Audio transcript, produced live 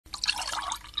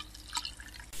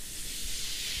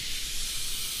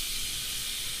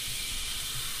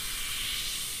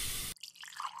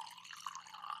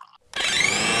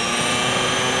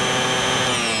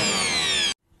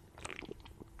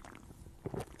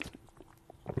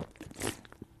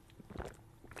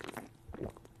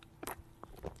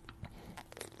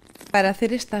Para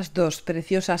hacer estas dos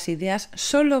preciosas ideas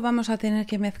solo vamos a tener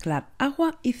que mezclar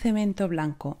agua y cemento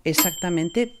blanco,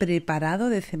 exactamente preparado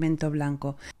de cemento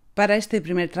blanco. Para este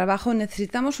primer trabajo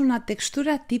necesitamos una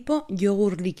textura tipo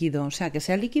yogur líquido, o sea que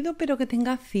sea líquido pero que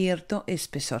tenga cierto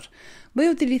espesor. Voy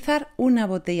a utilizar una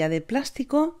botella de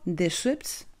plástico de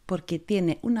Schweppes porque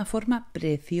tiene una forma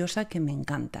preciosa que me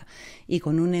encanta. Y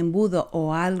con un embudo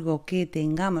o algo que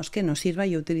tengamos que nos sirva,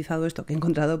 yo he utilizado esto que he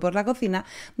encontrado por la cocina,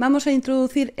 vamos a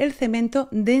introducir el cemento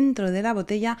dentro de la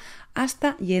botella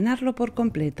hasta llenarlo por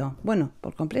completo. Bueno,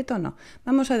 por completo no.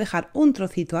 Vamos a dejar un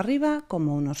trocito arriba,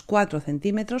 como unos 4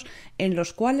 centímetros, en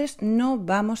los cuales no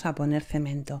vamos a poner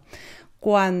cemento.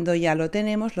 Cuando ya lo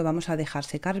tenemos, lo vamos a dejar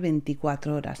secar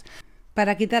 24 horas.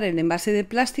 Para quitar el envase de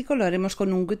plástico lo haremos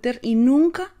con un cúter y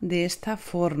nunca de esta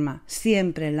forma,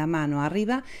 siempre la mano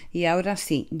arriba y ahora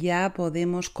sí, ya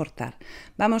podemos cortar.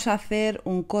 Vamos a hacer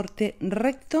un corte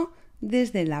recto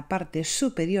desde la parte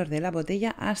superior de la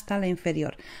botella hasta la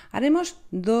inferior. Haremos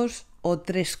 2 o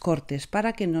 3 cortes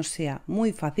para que nos sea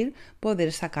muy fácil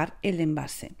poder sacar el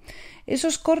envase.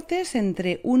 Esos cortes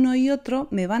entre uno y otro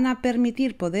me van a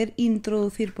permitir poder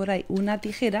introducir por ahí una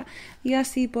tijera y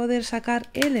así poder sacar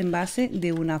el envase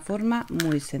de una forma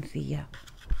muy sencilla.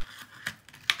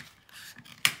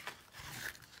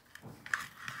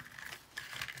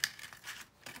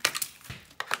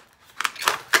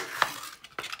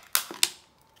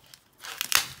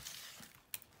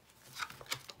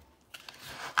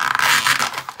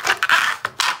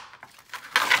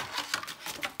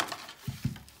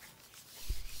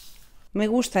 Me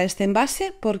gusta este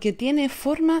envase porque tiene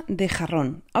forma de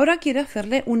jarrón. Ahora quiero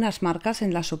hacerle unas marcas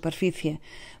en la superficie.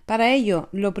 Para ello,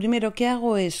 lo primero que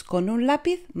hago es con un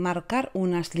lápiz marcar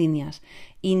unas líneas.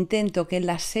 Intento que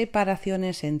las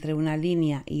separaciones entre una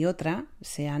línea y otra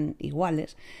sean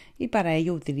iguales y para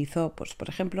ello utilizo, pues, por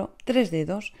ejemplo, 3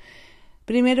 dedos.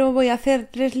 Primero voy a hacer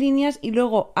 3 líneas y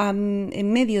luego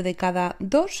en medio de cada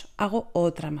 2 hago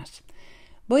otra más.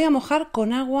 Voy a mojar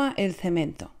con agua el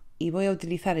cemento. Y voy a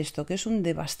utilizar esto que es un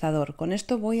devastador. Con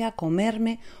esto voy a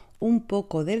comerme un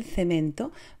poco del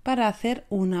cemento para hacer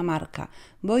una marca.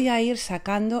 Voy a ir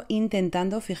sacando,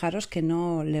 intentando, fijaros que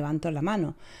no levanto la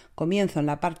mano. Comienzo en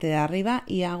la parte de arriba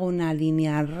y hago una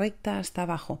línea recta hasta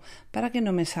abajo para que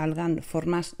no me salgan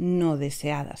formas no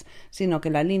deseadas, sino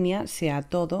que la línea sea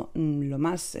todo lo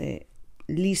más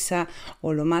lisa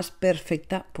o lo más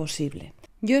perfecta posible.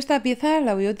 Yo esta pieza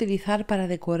la voy a utilizar para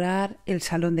decorar el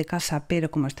salón de casa,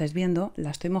 pero como estáis viendo la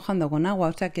estoy mojando con agua,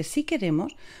 o sea que si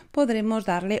queremos podremos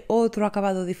darle otro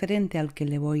acabado diferente al que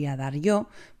le voy a dar yo,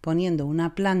 poniendo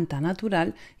una planta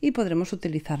natural y podremos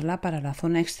utilizarla para la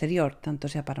zona exterior, tanto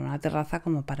sea para una terraza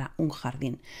como para un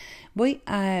jardín. Voy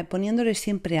poniéndole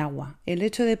siempre agua. El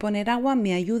hecho de poner agua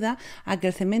me ayuda a que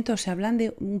el cemento se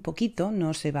ablande un poquito,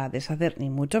 no se va a deshacer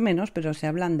ni mucho menos, pero se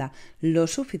ablanda lo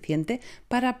suficiente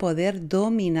para poder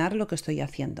dominar lo que estoy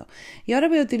haciendo. Y ahora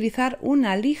voy a utilizar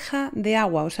una lija de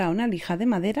agua, o sea, una lija de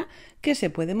madera que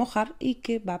se puede mojar y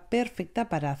que va perfecta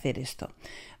para hacer esto.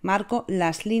 Marco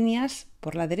las líneas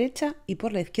por la derecha y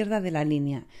por la izquierda de la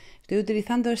línea. Estoy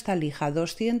utilizando esta lija,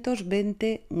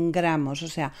 220 gramos, o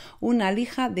sea, una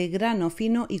lija de grano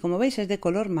fino y como veis es de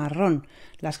color marrón.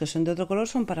 Las que son de otro color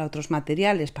son para otros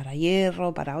materiales, para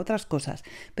hierro, para otras cosas.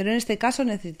 Pero en este caso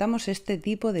necesitamos este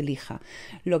tipo de lija.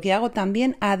 Lo que hago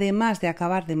también, además de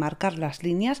acabar de marcar las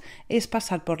líneas, es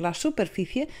pasar por la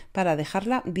superficie para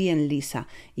dejarla bien lisa.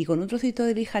 Y con un trocito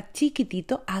de lija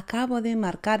chiquitito acabo de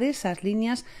marcar esas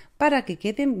líneas para que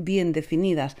queden bien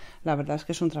definidas. La verdad es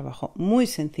que es un trabajo muy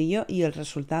sencillo y el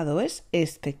resultado es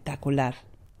espectacular.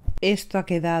 Esto ha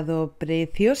quedado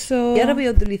precioso. Y ahora voy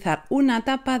a utilizar una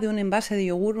tapa de un envase de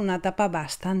yogur, una tapa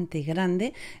bastante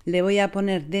grande. Le voy a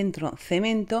poner dentro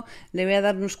cemento, le voy a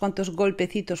dar unos cuantos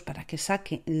golpecitos para que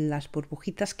saque las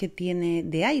burbujitas que tiene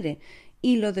de aire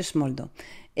y lo desmoldo.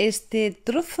 Este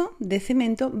trozo de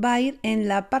cemento va a ir en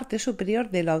la parte superior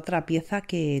de la otra pieza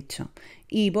que he hecho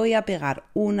y voy a pegar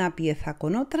una pieza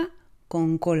con otra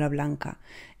con cola blanca.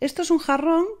 Esto es un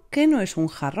jarrón que no es un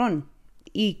jarrón.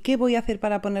 ¿Y qué voy a hacer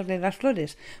para ponerle las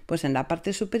flores? Pues en la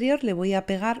parte superior le voy a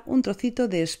pegar un trocito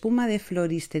de espuma de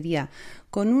floristería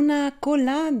con una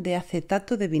cola de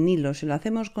acetato de vinilo. Si lo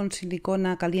hacemos con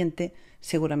silicona caliente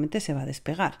seguramente se va a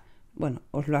despegar. Bueno,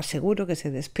 os lo aseguro que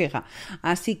se despega.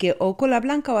 Así que o cola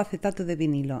blanca o acetato de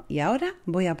vinilo. Y ahora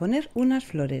voy a poner unas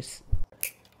flores.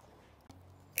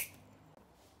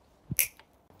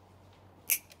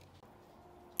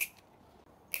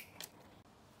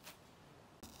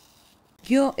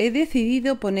 Yo he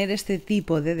decidido poner este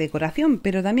tipo de decoración,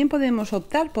 pero también podemos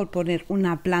optar por poner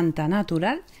una planta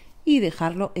natural y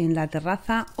dejarlo en la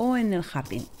terraza o en el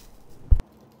jardín.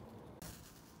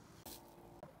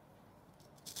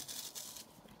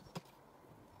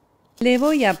 Le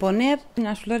voy a poner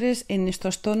unas flores en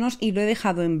estos tonos y lo he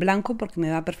dejado en blanco porque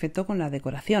me va perfecto con la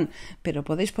decoración, pero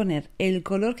podéis poner el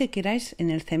color que queráis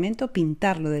en el cemento,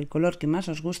 pintarlo del color que más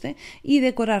os guste y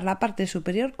decorar la parte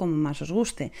superior como más os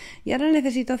guste. Y ahora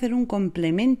necesito hacer un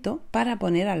complemento para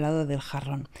poner al lado del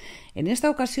jarrón. En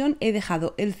esta ocasión he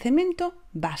dejado el cemento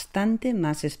bastante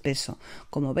más espeso.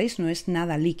 Como veis, no es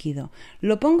nada líquido.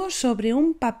 Lo pongo sobre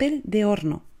un papel de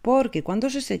horno, porque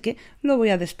cuando se seque lo voy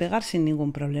a despegar sin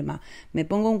ningún problema. Me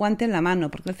pongo un guante en la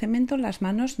mano porque el cemento en las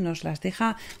manos nos las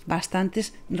deja bastante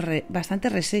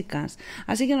resecas,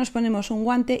 así que nos ponemos un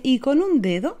guante y con un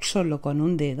dedo, solo con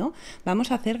un dedo, vamos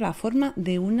a hacer la forma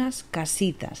de unas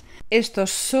casitas. Esto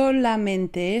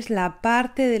solamente es la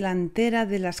parte delantera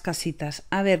de las casitas.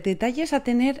 A ver, detalles a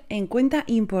tener en cuenta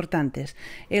importantes.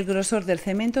 El grosor del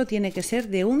cemento tiene que ser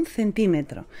de 1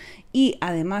 centímetro y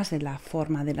además de la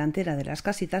forma delantera de las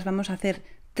casitas vamos a hacer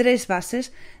 3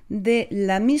 bases de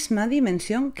la misma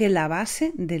dimensión que la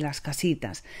base de las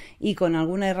casitas, y con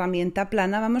alguna herramienta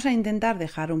plana vamos a intentar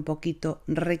dejar un poquito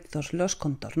rectos los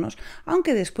contornos,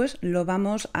 aunque después lo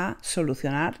vamos a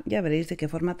solucionar, ya veréis de qué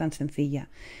forma tan sencilla.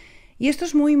 Y esto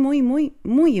es muy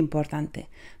importante.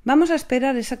 Vamos a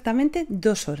esperar exactamente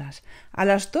 2 horas. A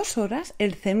las 2 horas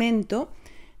el cemento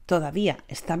todavía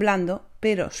está blando,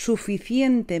 pero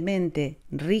suficientemente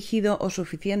rígido o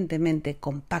suficientemente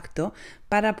compacto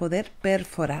para poder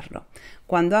perforarlo.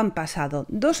 Cuando han pasado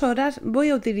 2 horas voy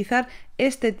a utilizar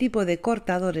este tipo de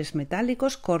cortadores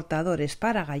metálicos, cortadores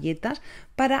para galletas,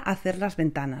 para hacer las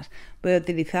ventanas. Voy a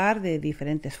utilizar de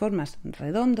diferentes formas,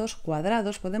 redondos,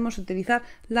 cuadrados, podemos utilizar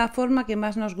la forma que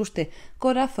más nos guste,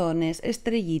 corazones,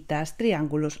 estrellitas,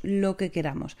 triángulos, lo que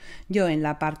queramos. Yo en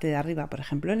la parte de arriba, por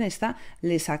ejemplo en esta,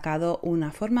 le he sacado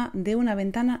una forma de una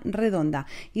ventana redonda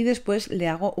y después le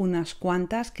hago unas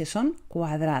cuantas que son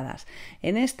cuadradas.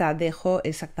 En esta dejo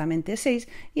exactamente 6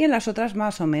 y en las otras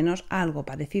más o menos algo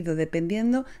parecido,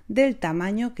 dependiendo del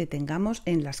tamaño que tengamos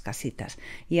en las casitas.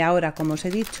 Y ahora, como os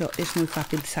he dicho, es muy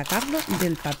fácil sacarlo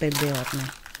del papel de horno.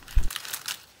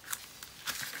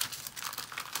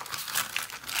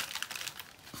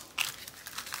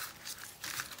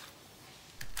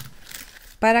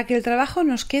 Para que el trabajo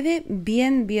nos quede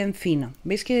bien fino.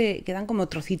 Veis que quedan como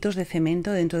trocitos de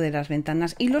cemento dentro de las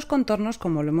ventanas y los contornos,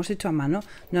 como lo hemos hecho a mano,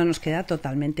 no nos queda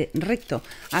totalmente recto.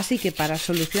 Así que para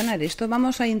solucionar esto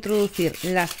vamos a introducir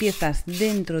las piezas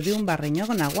dentro de un barreño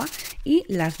con agua y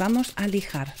las vamos a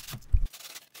lijar.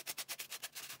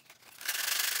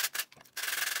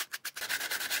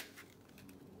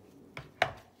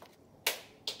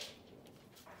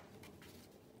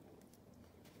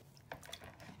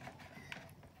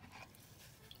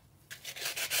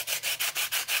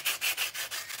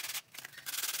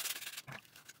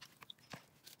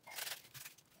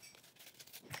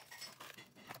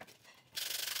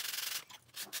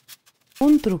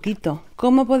 Un truquito,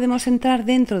 ¿cómo podemos entrar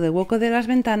dentro del hueco de las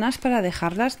ventanas para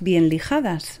dejarlas bien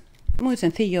lijadas? Muy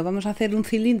sencillo, vamos a hacer un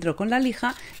cilindro con la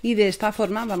lija y de esta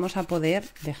forma vamos a poder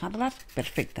dejarlas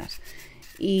perfectas.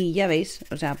 Y ya veis,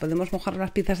 o sea, podemos mojar las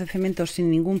piezas de cemento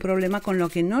sin ningún problema, con lo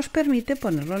que nos permite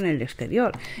ponerlo en el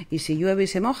exterior. Y si llueve y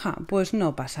se moja, pues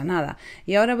no pasa nada.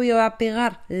 Y ahora voy a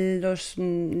pegar las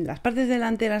partes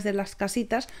delanteras de las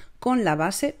casitas con la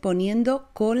base poniendo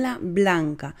cola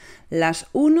blanca. Las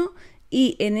uno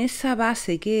y en esa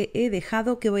base que he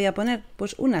dejado, ¿qué voy a poner?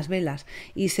 Pues unas velas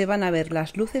y se van a ver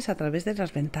las luces a través de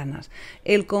las ventanas.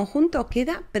 El conjunto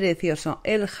queda precioso,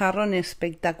 el jarrón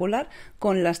espectacular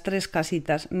con las 3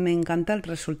 casitas. Me encanta el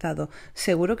resultado,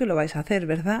 seguro que lo vais a hacer,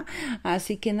 ¿verdad?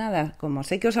 Así que nada, como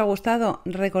sé que os ha gustado,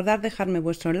 recordad dejarme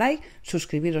vuestro like,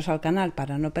 suscribiros al canal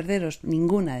para no perderos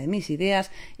ninguna de mis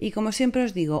ideas y como siempre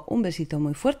os digo, un besito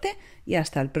muy fuerte y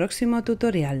hasta el próximo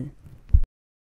tutorial.